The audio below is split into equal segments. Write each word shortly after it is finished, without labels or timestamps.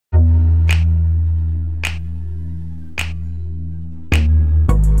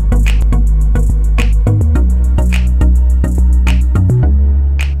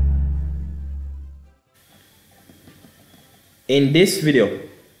In this video,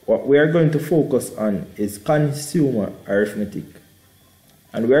 what we are going to focus on is consumer arithmetic.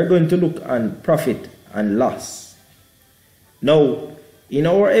 And we are going to look on profit and loss. Now, in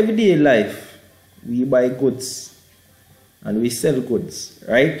our everyday life, we buy goods and we sell goods,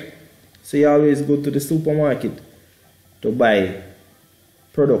 right? So you always go to the supermarket to buy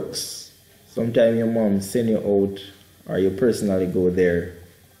products. Sometimes your mom send you out or you personally go there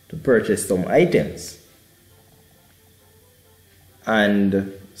to purchase some items.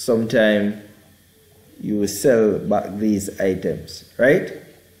 And sometimes you sell back these items, right?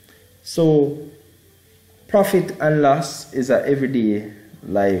 So profit and loss is an everyday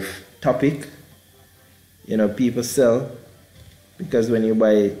life topic. You know, people sell because when you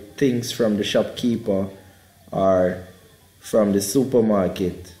buy things from the shopkeeper or from the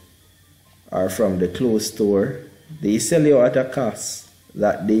supermarket or from the clothes store, they sell you at a cost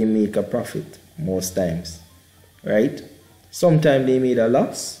that they make a profit most times, right? Sometimes they made a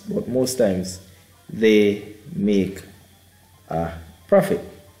loss, but most times they make a profit.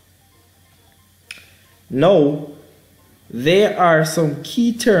 Now, there are some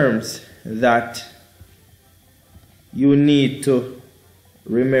key terms that you need to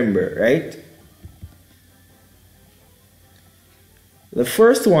remember, right? The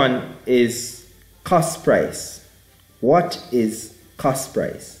first one is cost price. What is cost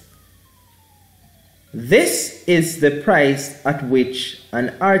price? This is the price at which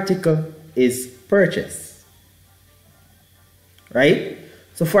an article is purchased, right?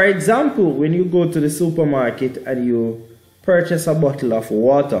 So for example, when you go to the supermarket and you purchase a bottle of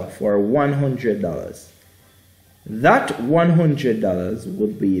water for $100, that $100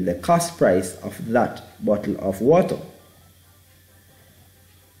 would be the cost price of that bottle of water.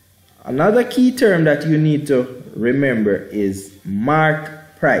 Another key term that you need to remember is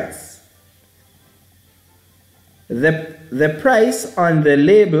mark price. The price on the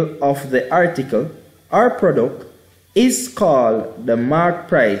label of the article or product is called the mark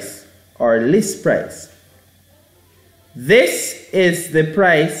price or list price. This is the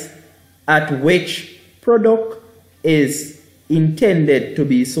price at which product is intended to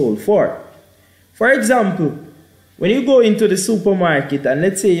be sold for. For example, when you go into the supermarket, and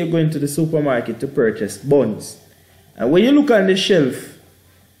let's say you're going to the supermarket to purchase buns, and when you look on the shelf,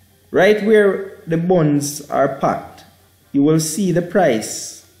 right where the buns are packed, you will see the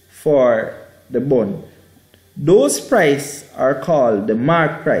price for the bun. Those prices are called the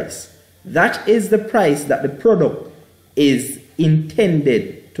mark price. That is the price that the product is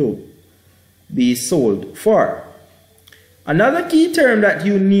intended to be sold for. Another key term that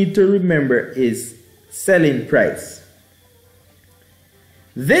you need to remember is selling price.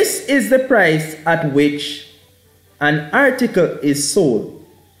 This is the price at which an article is sold.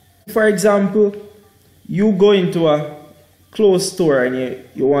 For example, you go into a clothes store and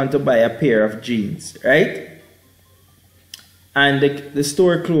you want to buy a pair of jeans, right? And the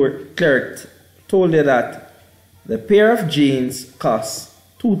store clerk told you that the pair of jeans costs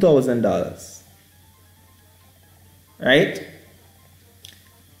 $2,000, right?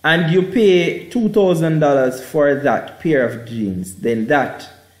 And you pay $2,000 for that pair of jeans, then that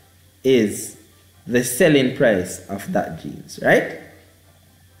is the selling price of that jeans, right?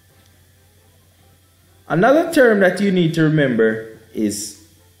 Another term that you need to remember is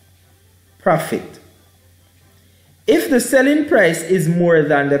profit. If the selling price is more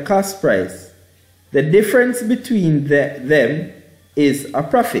than the cost price, the difference between them is a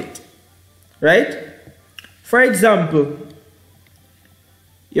profit, right? For example,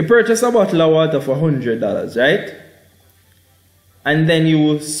 you purchase a bottle of water for $100, right? And then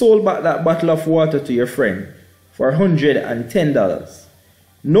you sold back that bottle of water to your friend for $110.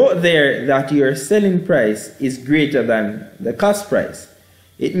 Note there that your selling price is greater than the cost price.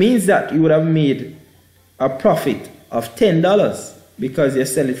 It means that you would have made a profit of $10 because you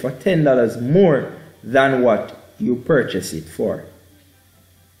sell it for $10 more than what you purchase it for.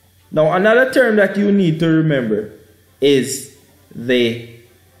 Now, another term that you need to remember is the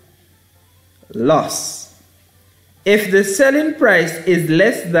loss. If the selling price is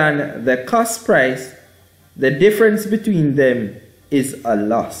less than the cost price, the difference between them is a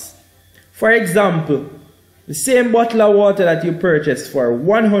loss. For example, the same bottle of water that you purchased for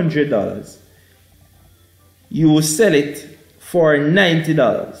 $100, you sell it for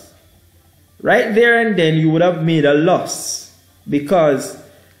 $90. Right there and then you would have made a loss because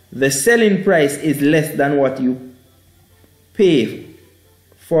the selling price is less than what you pay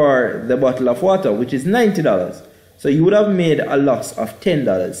for the bottle of water, which is $90. So you would have made a loss of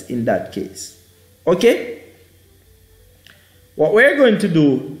 $10 in that case. Okay? What we're going to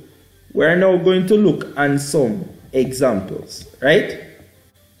do, we're now going to look on some examples, right?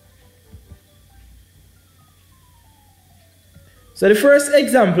 So the first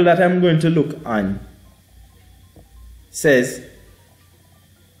example that I'm going to look on says,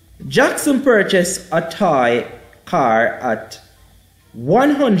 Jackson purchased a toy car at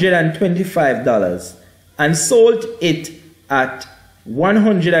 $125 and sold it at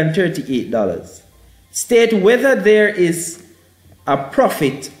 $138. State whether there is a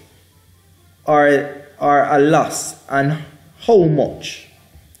profit or a loss and how much.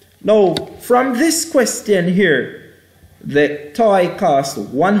 Now, from this question here, the toy cost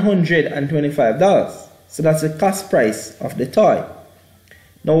 $125. So that's the cost price of the toy.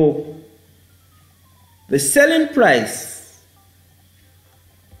 Now, the selling price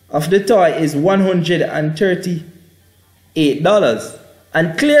of the toy is $138.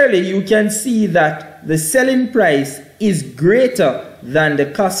 And clearly you can see that the selling price is greater than the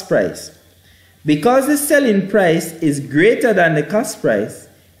cost price. Because the selling price is greater than the cost price,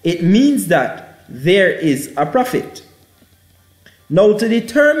 it means that there is a profit. Now, to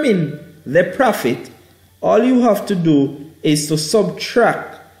determine the profit, all you have to do is to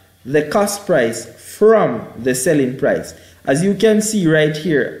subtract the cost price from the selling price. As you can see right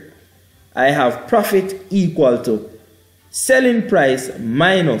here, I have profit equal to selling price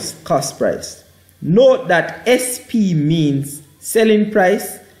minus cost price. Note that SP means selling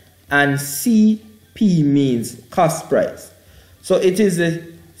price and CP means cost price. So it is the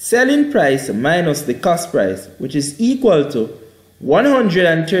selling price minus the cost price, which is equal to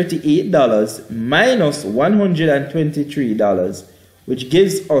 $138 minus $123, which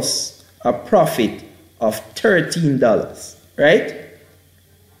gives us a profit of $13, right?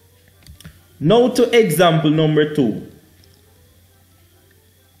 Now to example number 2.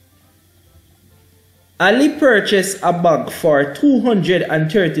 Ali purchased a bag for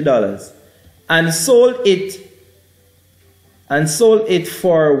 $230 and sold it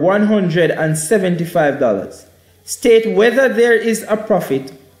for $175. State whether there is a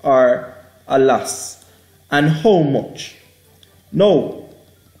profit or a loss and how much. Now,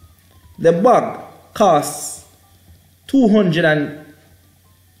 the bag costs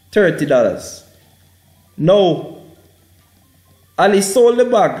 $230. Now, Ali sold the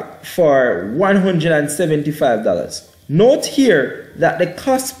bag for $175. Note here that the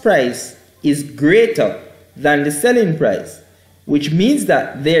cost price is greater than the selling price, which means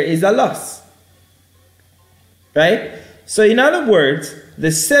that there is a loss. Right? So in other words,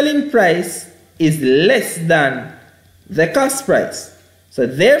 the selling price is less than the cost price. So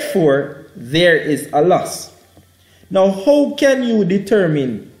therefore, there is a loss. Now, how can you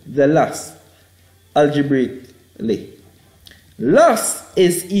determine the loss algebraically? Loss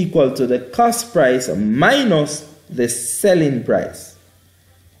is equal to the cost price minus the selling price.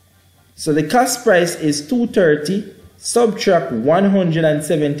 So the cost price is $230, subtract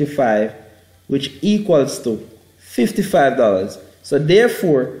 175, which equals to $55. So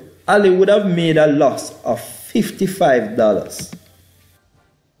therefore, Ali would have made a loss of $55.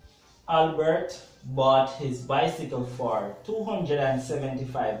 Albert bought his bicycle for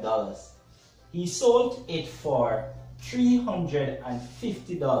 $275. He sold it for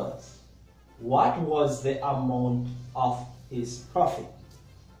 $350. What was the amount of his profit?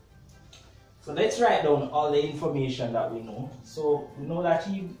 So let's write down all the information that we know. So we know that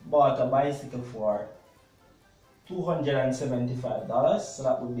he bought a bicycle for $275. So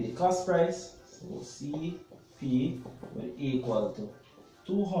that would be the cost price. So CP will equal to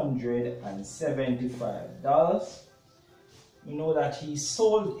 $275. We know that he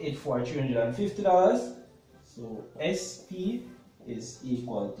sold it for $350. So SP is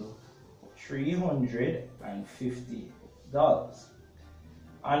equal to $350.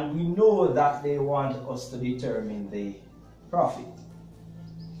 And we know that they want us to determine the profit.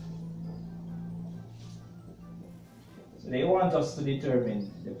 So they want us to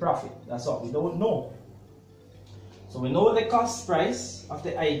determine the profit. That's what we don't know. So we know the cost price of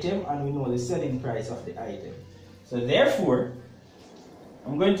the item and we know the selling price of the item. So therefore,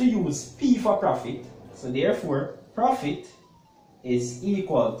 I'm going to use P for profit. So therefore, profit is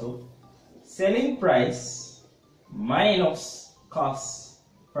equal to selling price minus cost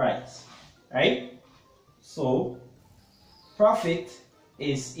price, right? So profit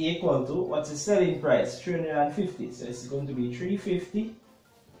is equal to, what's the selling price? 350. So it's going to be 350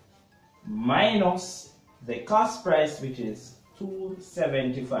 minus the cost price, which is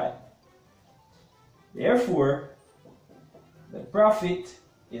 275. Therefore, the profit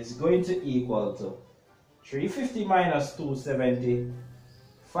is going to equal to 350 minus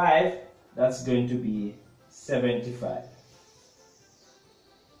 275. That's going to be 75.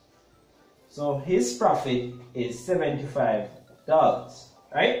 So his profit is $75,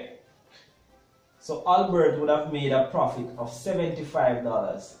 right? So Albert would have made a profit of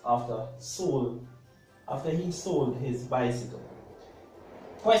 $75 after he sold his bicycle.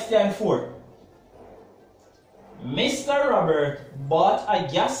 Question 4. Mr. Robert bought a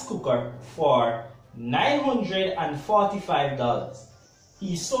gas cooker for $945.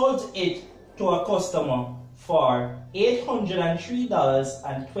 He sold it to a customer for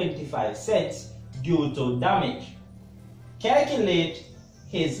 $803.25 due to damage. Calculate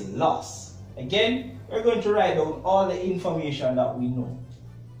his loss. Again, we're going to write down all the information that we know.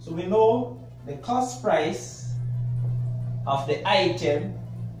 So we know the cost price of the item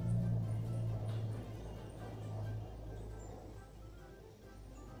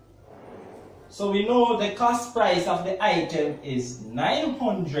is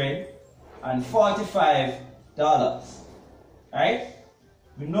 $945, right?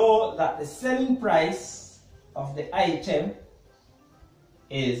 We know that the selling price of the item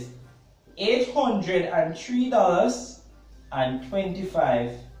is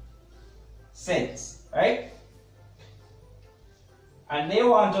 $803.25, right? And they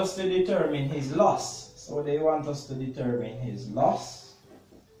want us to determine his loss. So they want us to determine his loss.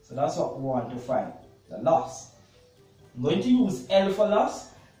 So that's what we want to find, the loss. I'm going to use L for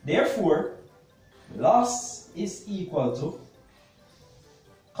loss. Therefore, loss is equal to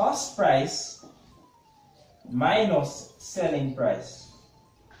cost price minus selling price.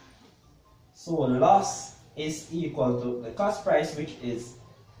 So loss is equal to the cost price, which is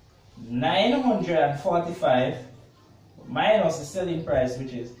 $945, minus the selling price,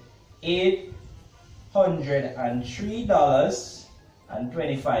 which is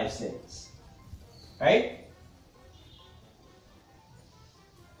 $803.25, right?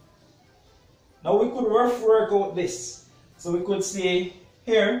 Now we could work out this. So we could say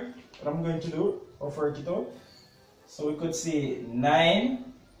here, what I'm going to do, work it out. So we could say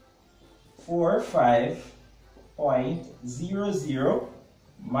 945.00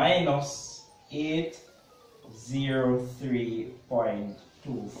 minus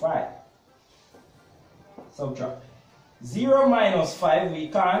 803.25. Subtract. 0 minus 5 we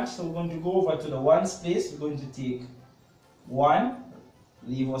can't, so we're going to go over to the ones place. We're going to take 1,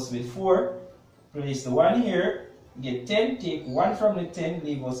 leave us with 4. Place the 1 here, get 10, take 1 from the 10,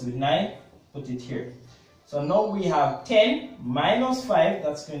 leave us with 9, put it here. So now we have 10 minus 5,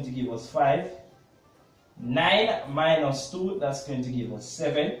 that's going to give us 5. 9 minus 2, that's going to give us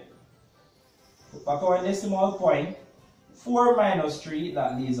 7. Put back our decimal point. 4 minus 3,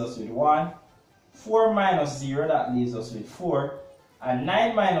 that leaves us with 1. 4 minus 0, that leaves us with 4. And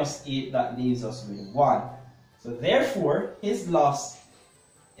 9 minus 8, that leaves us with 1. So therefore, his loss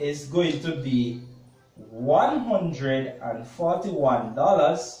is going to be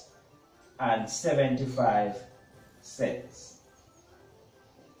 $141.75.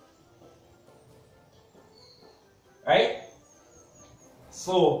 Right?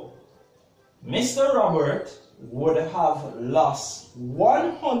 So Mr. Robert would have lost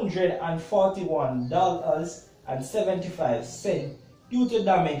 $141.75 due to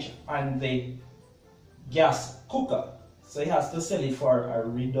damage on the gas cooker. So he has to sell it for a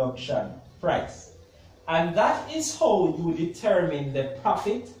reduction price. And that is how you determine the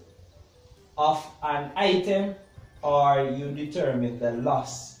profit of an item, or you determine the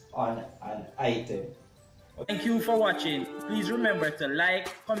loss on an item. Thank you for watching. Please remember to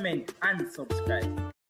like, comment, and subscribe.